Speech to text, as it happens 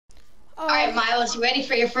Alright, Miles, you ready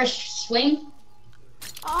for your first swing?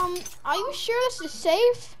 Are you sure this is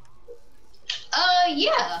safe?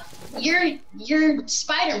 Yeah. You're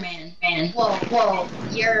Spider-Man, man. Whoa,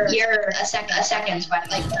 you're a second Spider,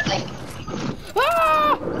 like.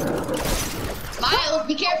 Ah! Miles,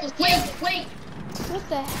 be careful, swing. What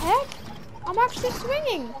the heck? I'm actually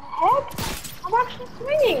swinging.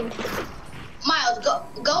 Miles,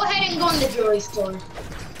 go ahead and go in the jewelry store.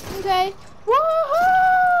 Okay. Woohoo!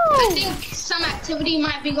 I think some activity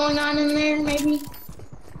might be going on in there, maybe.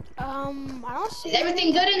 I don't see. Is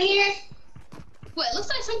everything good in here? Wait, it looks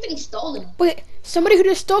like something's stolen. Wait, somebody who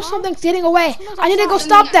just stole something's getting away. I need to go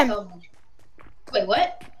stop them. Wait,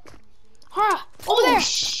 what? Huh? Over there.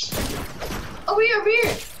 Over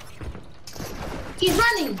here. He's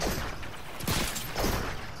running.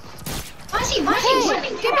 Why is he running? Hey,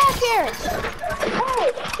 Running? get back here.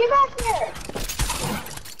 Hey, get back here.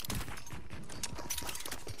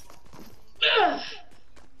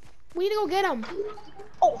 We need to go get him.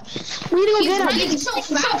 Oh, We need to go He's get him. running so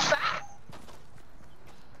fast.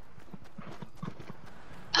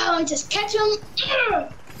 Oh, just catch him.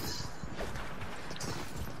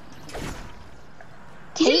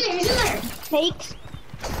 He's in there. Takes.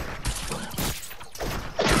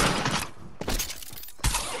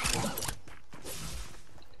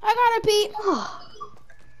 I got it, Pete. Come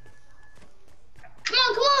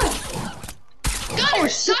on. Got her in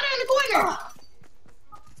the corner.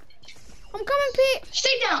 I'm coming, Pete.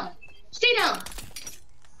 Stay down.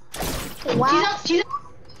 Wow. She's up.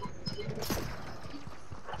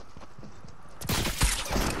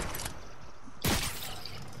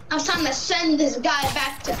 Now it's time to send this guy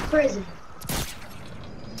back to prison.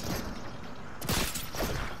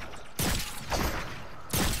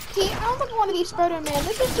 Pete, I don't think I want to be Spider-Man.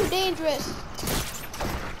 This is too dangerous.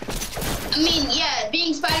 I mean, yeah,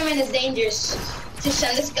 being Spider-Man is dangerous. To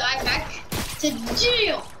send this guy back to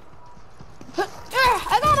jail.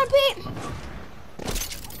 I got him, Pete.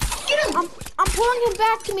 Get him. I'm pulling him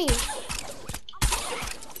back to me.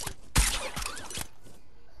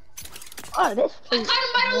 Oh, this. I caught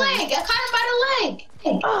him by the leg.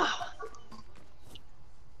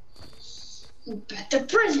 Back to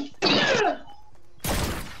prison.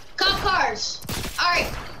 Cop cars. All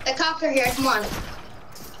right, the cops are here. Come on.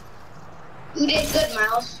 You did good,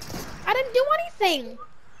 Miles. I didn't do anything.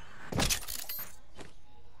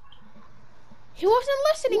 He wasn't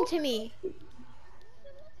listening to me.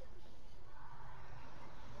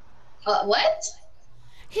 What?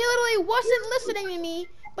 He literally wasn't listening to me,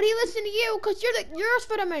 but he listened to you because you're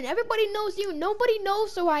Spider-Man. Everybody knows you. Nobody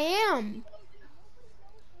knows who I am.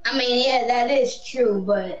 I mean, yeah, that is true,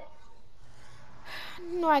 but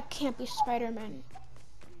No, I can't be Spider-Man.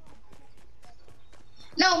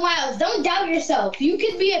 no, Miles, don't doubt yourself. You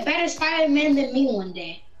could be a better Spider-Man than me one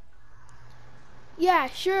day. Yeah,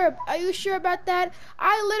 sure. Are you sure about that?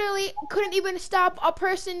 I literally couldn't even stop a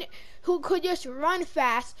person who could just run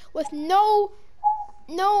fast with no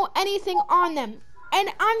anything on them. And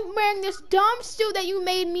I'm wearing this dumb suit that you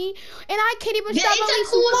made me, and I can't even stop at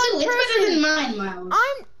least one person. It's better than mine, Miles.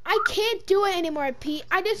 I can't do it anymore, Pete.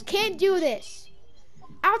 I just can't do this.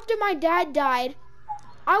 After my dad died,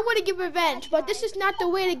 I want to get revenge, but this is not the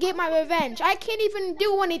way to get my revenge. I can't even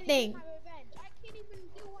do anything.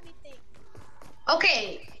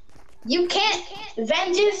 Okay, you can't.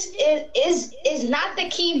 Vengeance is not the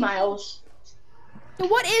key, Miles. So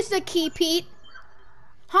what is the key, Pete?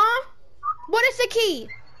 Huh? What is the key?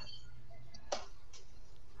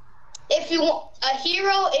 If you want, a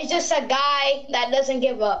hero is just a guy that doesn't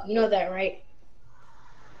give up. You know that, right?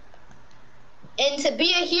 And to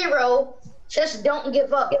be a hero, just don't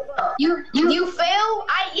give up. You fail?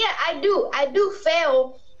 I do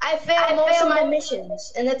fail. I fail most of my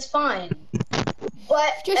missions, and it's fine.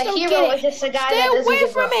 But Just a don't hero get is just a guy Stay that doesn't away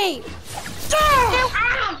give from up. me!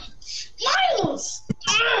 Ah! Miles!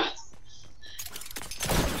 Ah!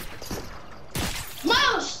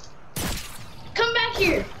 Miles! Come back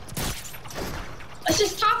here. Let's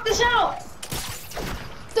just talk this out.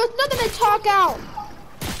 There's nothing to talk out.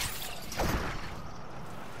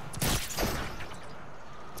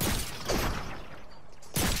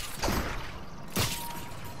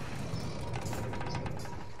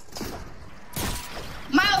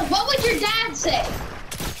 Miles, what would your dad say?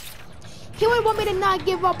 He would want me to not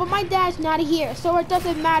give up, but my dad's not here, so it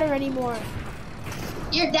doesn't matter anymore.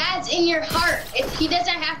 Your dad's in your heart. He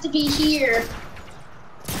doesn't have to be here.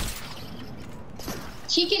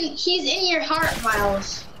 He's in your heart,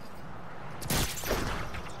 Miles.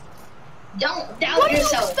 Don't doubt What do you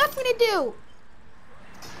yourself. expect me to do?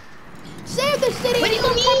 Save the city. What do you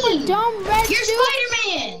in some type mean? of dumb red You're suit?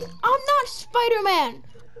 Spider-Man. I'm not Spider-Man.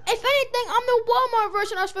 If anything, I'm the Walmart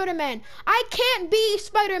version of Spider-Man. I can't be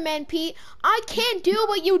Spider-Man, Pete. I can't do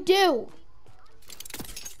what you do.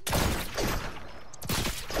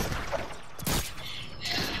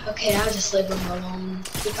 Okay, I'll just leave him alone.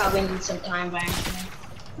 He probably needs some time by accident.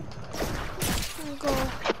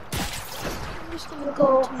 I'm just gonna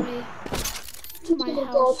go to my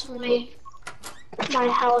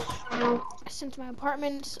house. Since my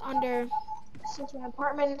apartment's under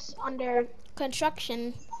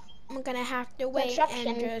construction, I'm gonna have to wait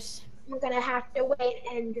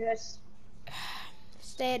and just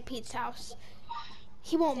stay at Pete's house.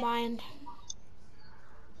 He won't mind.